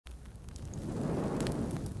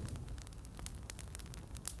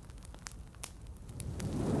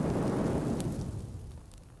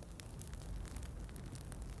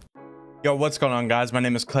Yo, what's going on, guys? My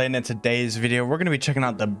name is Clay, and in today's video we're going to be checking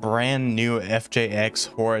out the brand new FJX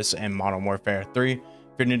HORUS in Modern Warfare 3. If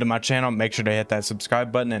you're new to my channel, make sure to hit that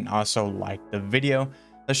subscribe button and also like the video.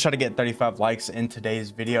 Let's try to get 35 likes in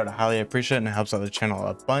today's video. I highly appreciate it, and it helps out the channel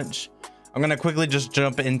a bunch. I'm going to quickly just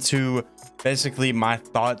jump into basically my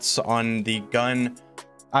thoughts on the gun.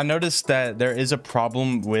 I noticed that there is a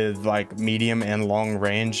problem with like medium and long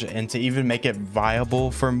range, and to even make it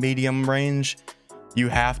viable for medium range, you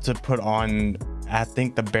have to put on, I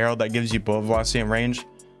think, the barrel that gives you bullet velocity and range,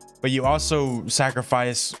 but you also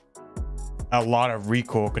sacrifice a lot of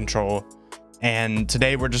recoil control. And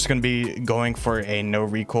today we're just going to be going for a no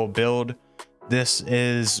recoil build. This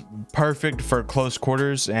is perfect for close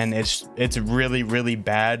quarters, and it's really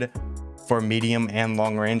bad for medium and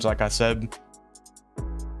long range, like I said.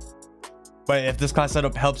 But if this class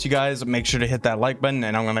setup helps you guys, make sure to hit that like button,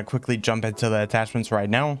 and I'm going to quickly jump into the attachments right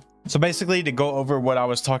now. So basically, to go over what I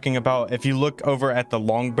was talking about, if you look over at the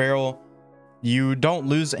long barrel, you don't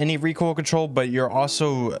lose any recoil control, but you're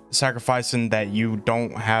also sacrificing that you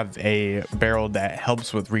don't have a barrel that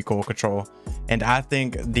helps with recoil control. And I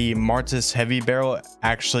think the Martis heavy barrel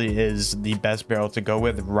actually is the best barrel to go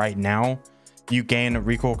with right now. You gain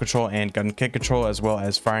recoil control and gun kick control, as well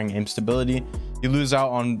as firing aim stability. You lose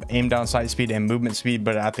out on aim down sight speed and movement speed,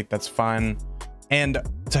 but I think that's fine. And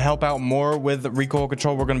to help out more with recoil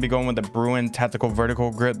control, we're going to be going with the Bruin Tactical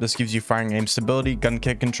Vertical Grip. This gives you firing aim stability, gun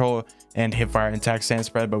kick control, and hip fire and tac stand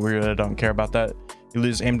spread, but we really don't care about that. You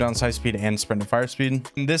lose aim down sight speed and sprint and fire speed.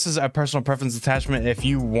 And this is a personal preference attachment. If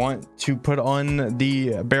you want to put on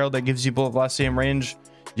the barrel that gives you bullet velocity and range,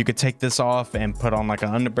 you could take this off and put on like an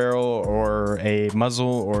underbarrel or a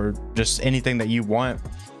muzzle or just anything that you want.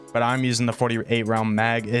 But I'm using the 48 round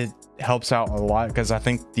mag. It helps out a lot because I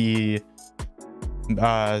think the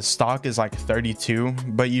stock is like 32,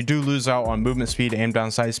 but you do lose out on movement speed, aim down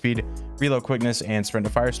sight speed, reload quickness, and sprint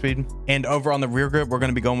to fire speed. And over on the rear grip, we're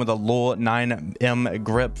going to be going with a LOADOUT 9M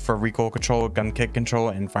grip for recoil control, gun kick control,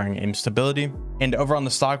 and firing aim stability. And over on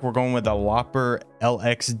the stock, we're going with a Lopper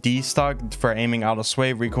LXD stock for aiming out of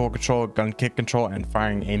sway, recoil control, gun kick control, and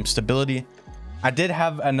firing aim stability. I did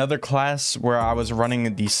have another class where I was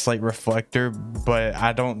running the slate reflector, but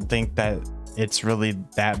I don't think that it's really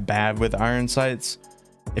that bad with iron sights.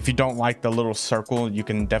 If you don't like the little circle, you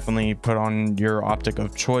can definitely put on your optic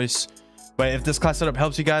of choice. But if this class setup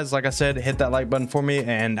helps you guys, like I said, hit that like button for me.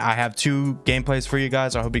 And I have 2 gameplays for you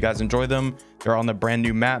guys. I hope you guys enjoy them. They're on the brand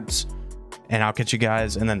new maps, and I'll catch you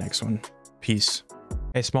guys in the next one. Peace.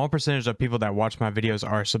 A small percentage of people that watch my videos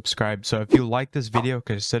are subscribed, so if you like this video,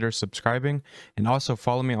 consider subscribing, and also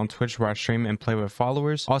follow me on Twitch where I stream and play with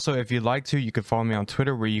followers. Also, if you'd like to, you can follow me on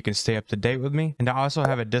Twitter where you can stay up to date with me, and I also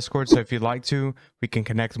have a Discord, so if you'd like to, we can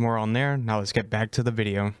connect more on there. Now let's get back to the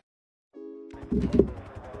video.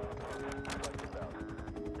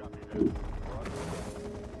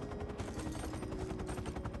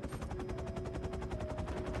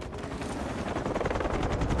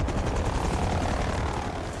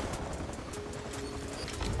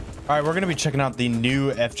 All right, we're going to be checking out the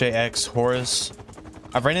new FJX HORUS.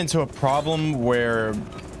 I've ran into a problem where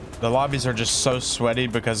the lobbies are just so sweaty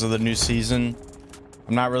because of the new season.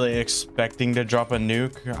 I'm not really expecting to drop a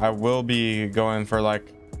nuke. I will be going for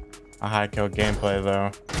like a high kill gameplay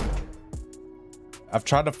though. I've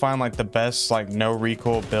tried to find like the best like no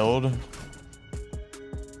recoil build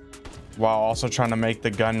while also trying to make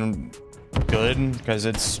the gun good, because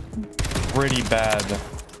it's pretty bad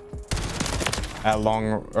at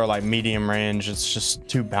long or like medium range. It's just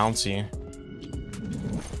too bouncy.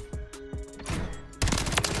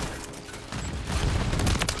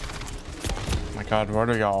 My god, what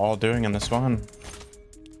are y'all all doing in this one?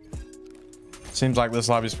 Seems like this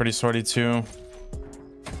lobby's pretty sweaty too.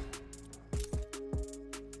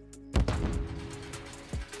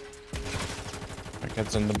 That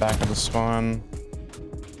gets in the back of the spawn.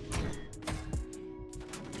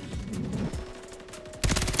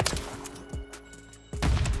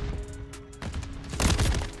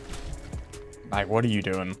 Like, what are you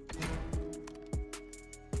doing?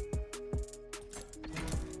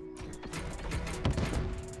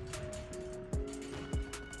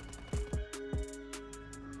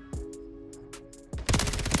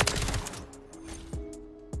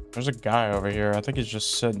 There's a guy over here. I think he's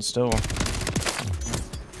just sitting still.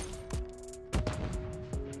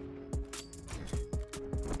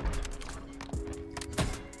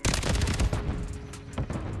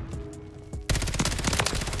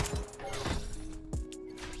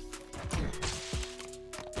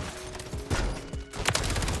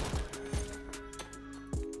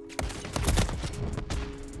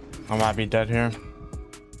 I might be dead here.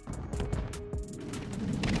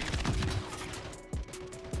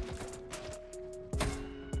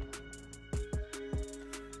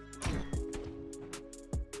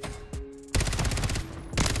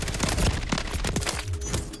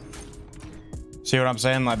 See what I'm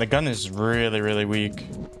saying? Like, the gun is really, really weak.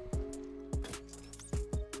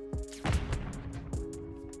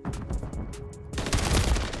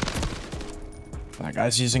 That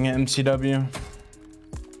guy's using an MCW.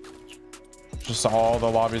 Just all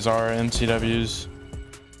the lobbies are MCWs.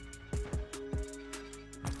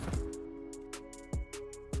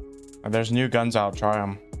 There's new guns out, try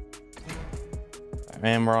them.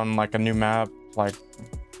 Man, we're on like a new map, like.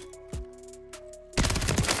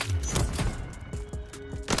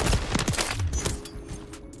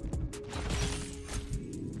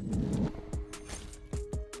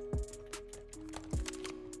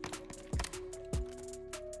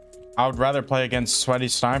 I would rather play against sweaty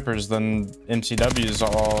snipers than MCWs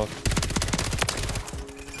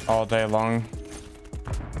all day long.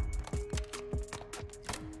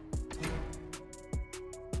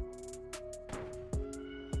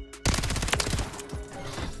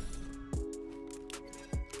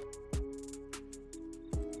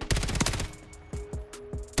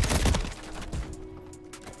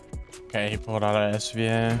 Okay, he pulled out an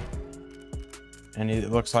SVA. And he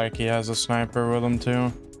looks like he has a sniper with him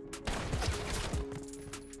too.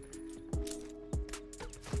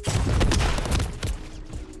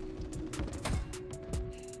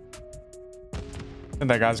 I think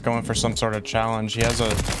that guy's going for some sort of challenge. He has an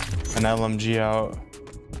LMG out.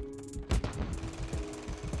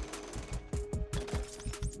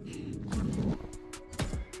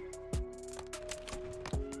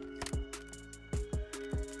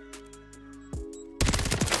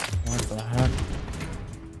 What the heck?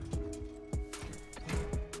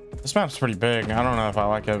 This map's pretty big. I don't know if I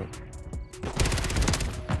like it.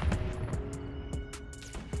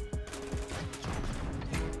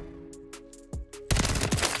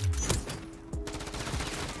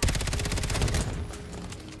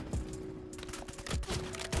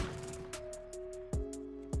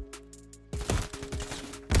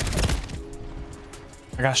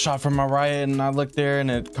 I got shot from my right and I looked there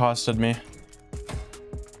and it costed me.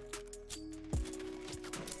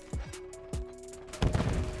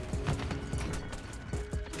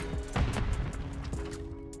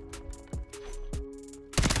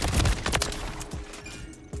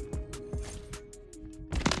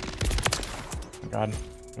 Oh God,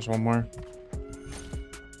 there's one more.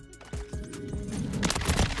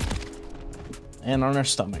 And on our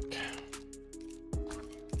stomach.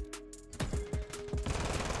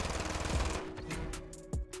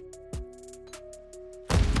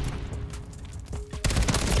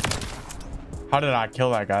 How did I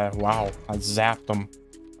kill that guy? Wow, I zapped him.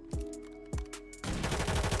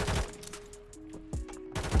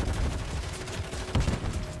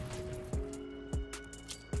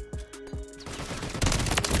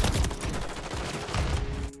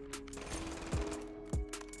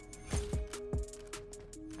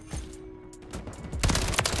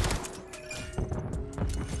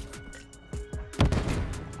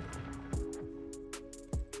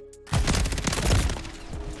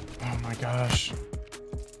 Gosh,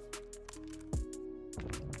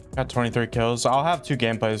 got 23 kills. I'll have 2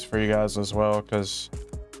 gameplays for you guys as well because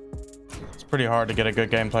it's pretty hard to get a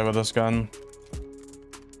good gameplay with this gun.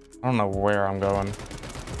 I don't know where I'm going.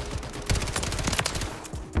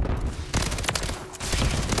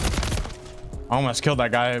 I almost killed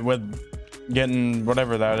that guy with getting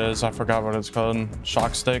whatever that is. I forgot what it's called.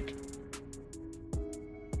 Shock stick.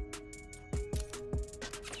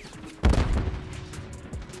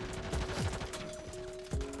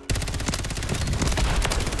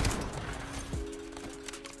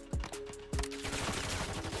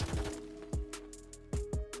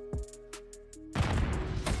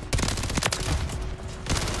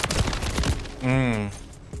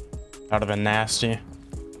 That would have been nasty.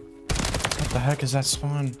 What the heck is that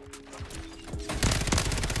spawn?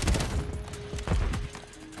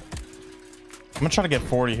 I'm gonna try to get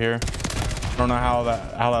 40 here. I don't know how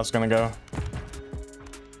that's gonna go.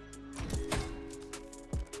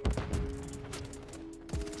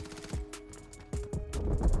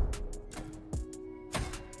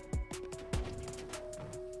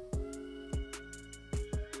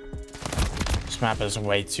 This map is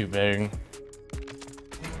way too big.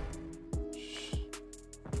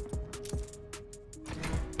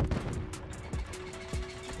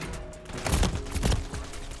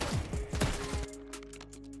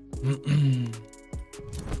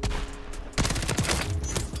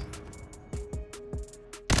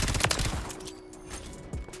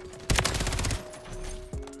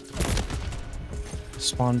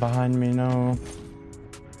 Spawn behind me, no.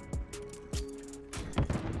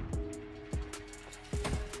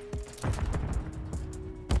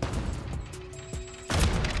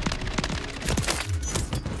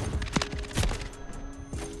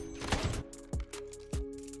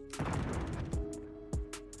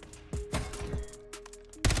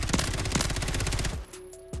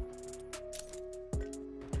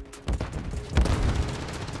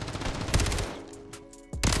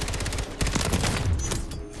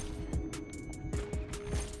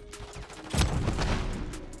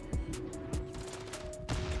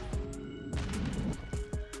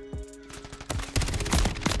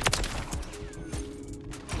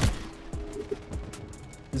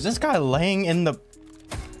 Is this guy laying in the...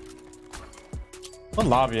 What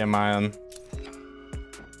lobby am I in?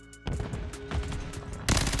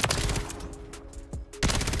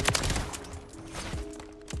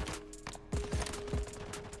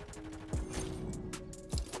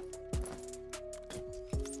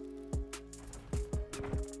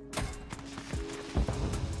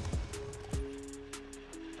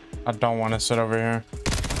 I don't want to sit over here.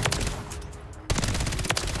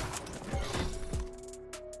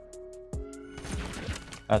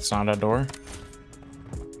 That's not a door.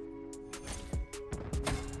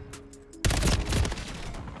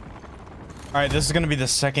 All right, this is going to be the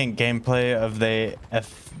second gameplay of the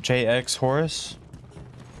FJX HORUS.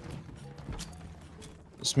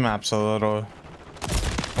 This map's a little...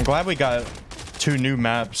 I'm glad we got 2 new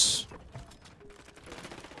maps.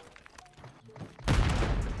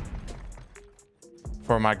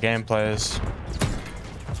 For my gameplays.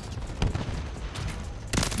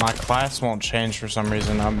 My class won't change for some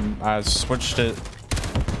reason. I switched it.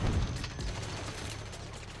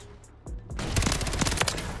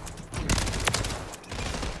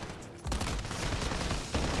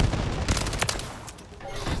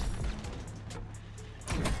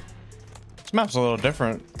 This map's a little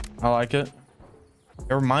different. I like it.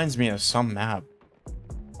 It reminds me of some map.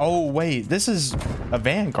 Oh wait, this is a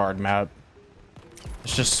Vanguard map.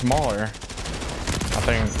 It's just smaller, I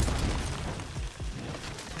think.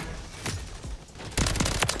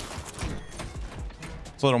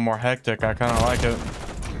 It's a little more hectic. I kind of like it.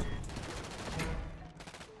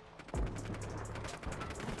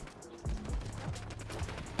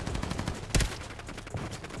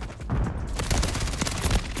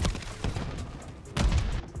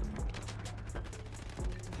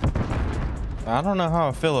 I don't know how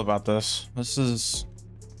I feel about this. This is...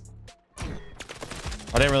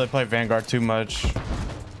 I didn't really play Vanguard too much.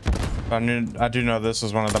 But I do know this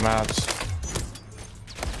is one of the maps.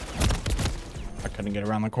 I couldn't get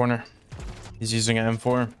around the corner. He's using an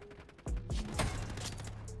M4.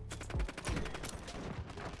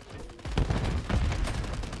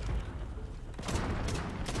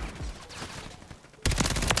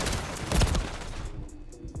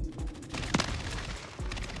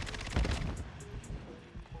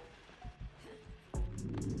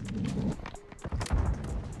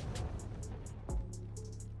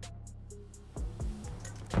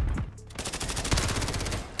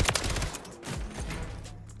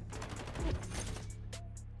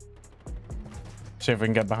 See if we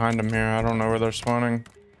can get behind them here. I don't know where they're spawning.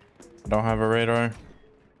 Don't have a radar.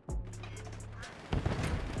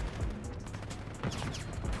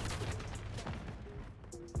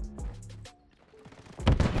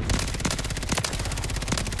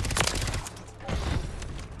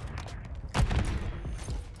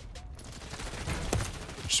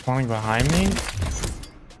 They're spawning behind me?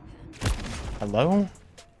 Hello?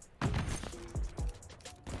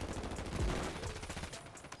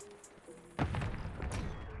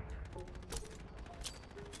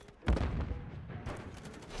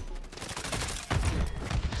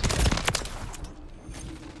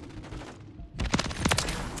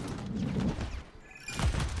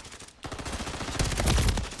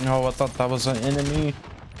 No, I thought that was an enemy.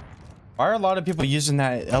 Why are a lot of people using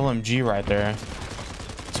that LMG right there?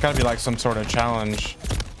 It's gotta be like some sort of challenge.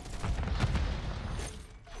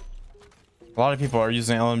 A lot of people are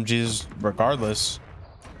using LMGs regardless.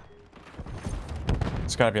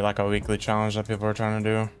 It's gotta be like a weekly challenge that people are trying to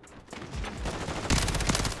do.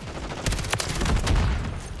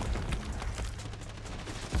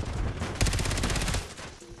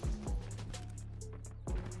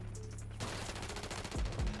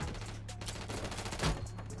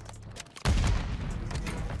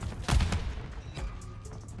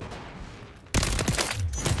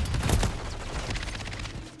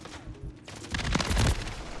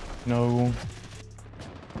 No,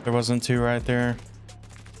 there wasn't 2 right there.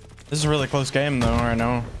 This is a really close game though right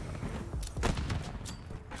now.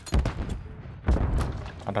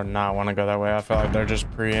 I do not want to go that way. I feel like they're just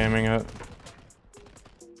pre-aiming it.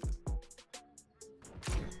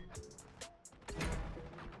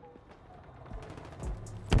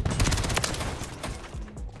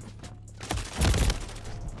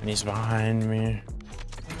 And he's behind me.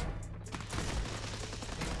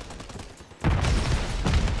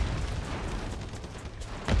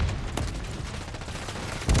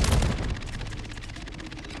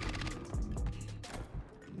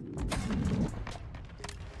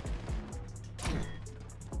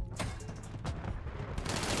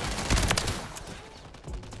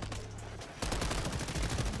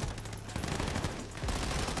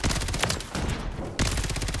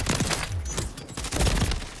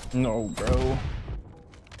 No, bro.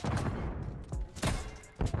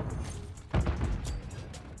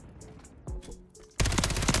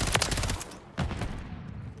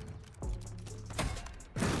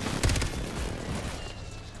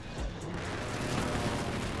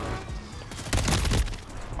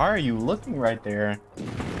 Why are you looking right there?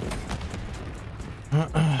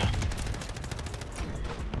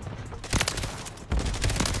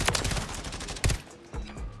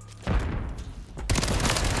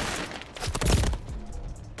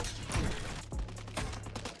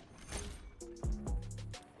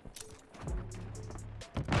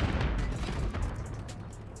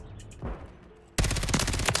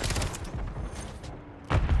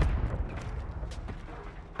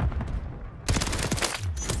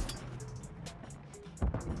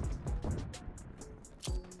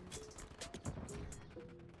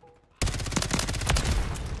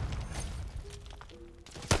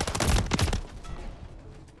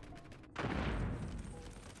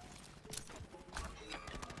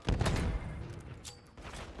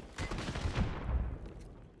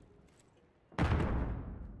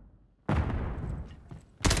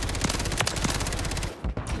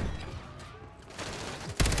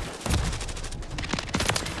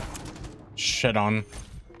 Shit on.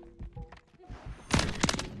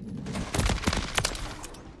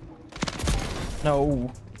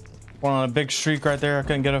 No. Went on a big streak right there. I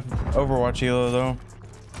couldn't get a Overwatch elo though.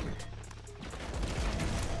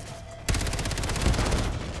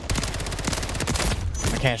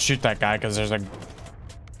 I can't shoot that guy because there's a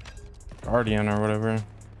guardian or whatever.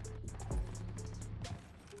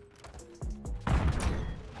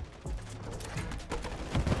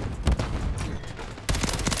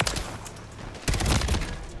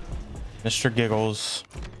 Mr. Giggles.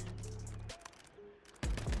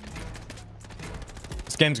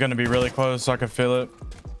 This game's gonna be really close, so I can feel it.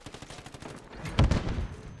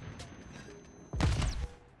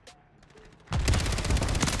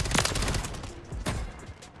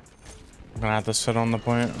 I'm gonna have to sit on the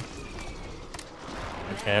point.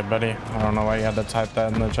 Okay, buddy. I don't know why you had to type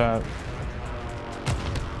that in the chat.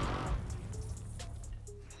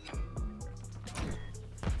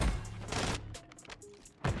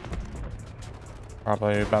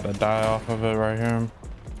 Probably about to die off of it right here.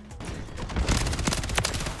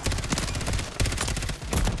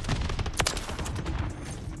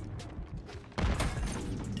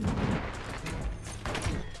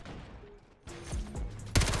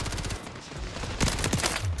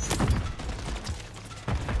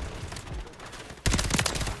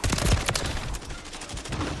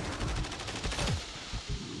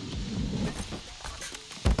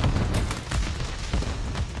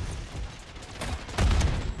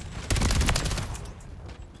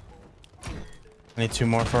 I need 2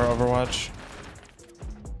 more for Overwatch.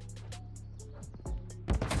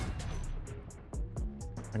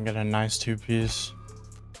 I can get a nice 2-piece.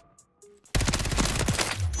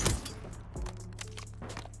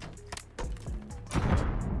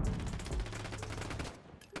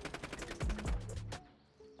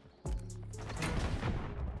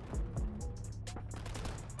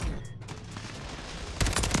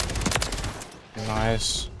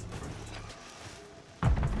 Nice.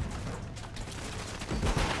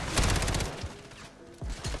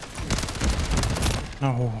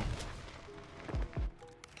 No.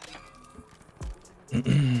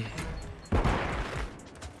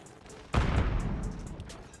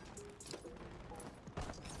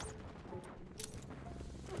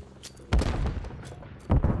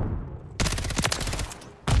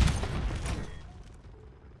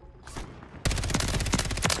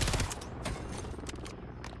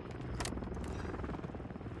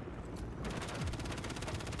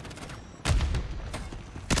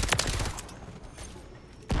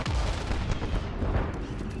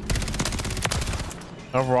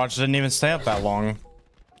 Overwatch didn't even stay up that long.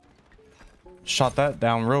 Shot that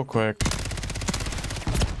down real quick.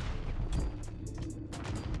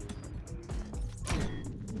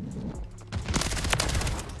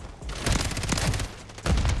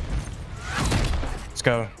 Let's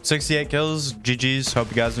go. 68 kills. GG's. Hope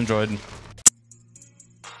you guys enjoyed.